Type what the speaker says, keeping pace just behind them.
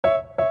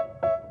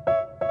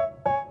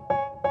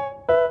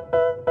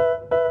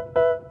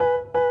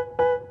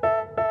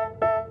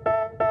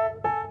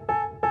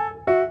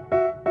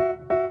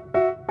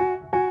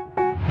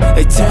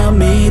tell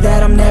me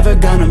that I'm never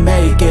gonna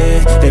make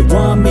it. They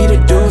want me to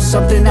do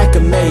something that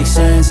could make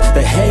sense.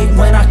 They hate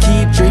when I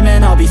keep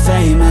dreaming I'll be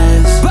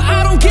famous, but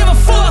I don't give a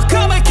fuck,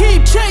 I'ma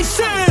keep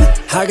chasing.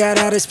 I got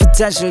all this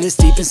potential that's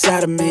deep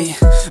inside of me,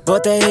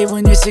 but they hate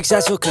when you're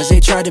successful cause they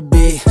try to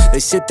be. They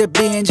sit there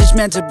being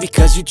judgmental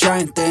because you're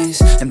trying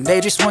things, and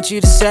they just want you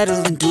to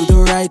settle and do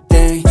the right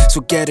thing. So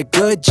get a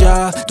good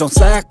job, don't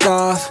slack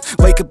off.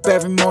 Wake up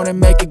every morning,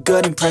 make a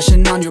good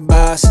impression on your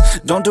boss.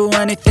 Don't do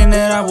anything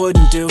that I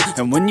wouldn't do,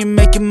 and when you're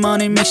making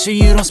money, make sure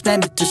you don't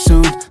spend it too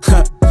soon.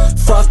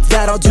 Fuck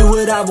that, I'll do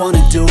what I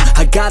wanna do.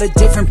 I got a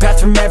different path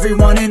from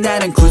everyone, and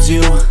that includes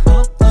you.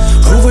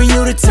 Who are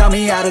you to tell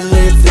me how to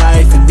live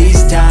life? In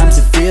these times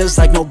it feels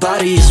like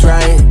nobody's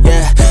right,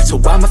 yeah. So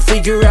I'ma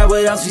figure out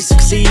what else we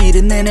succeed,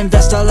 and then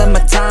invest all of my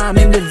time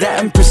into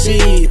that and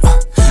proceed.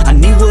 I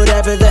need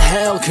whatever the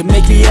hell could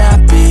make me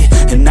happy,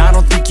 and I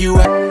don't think you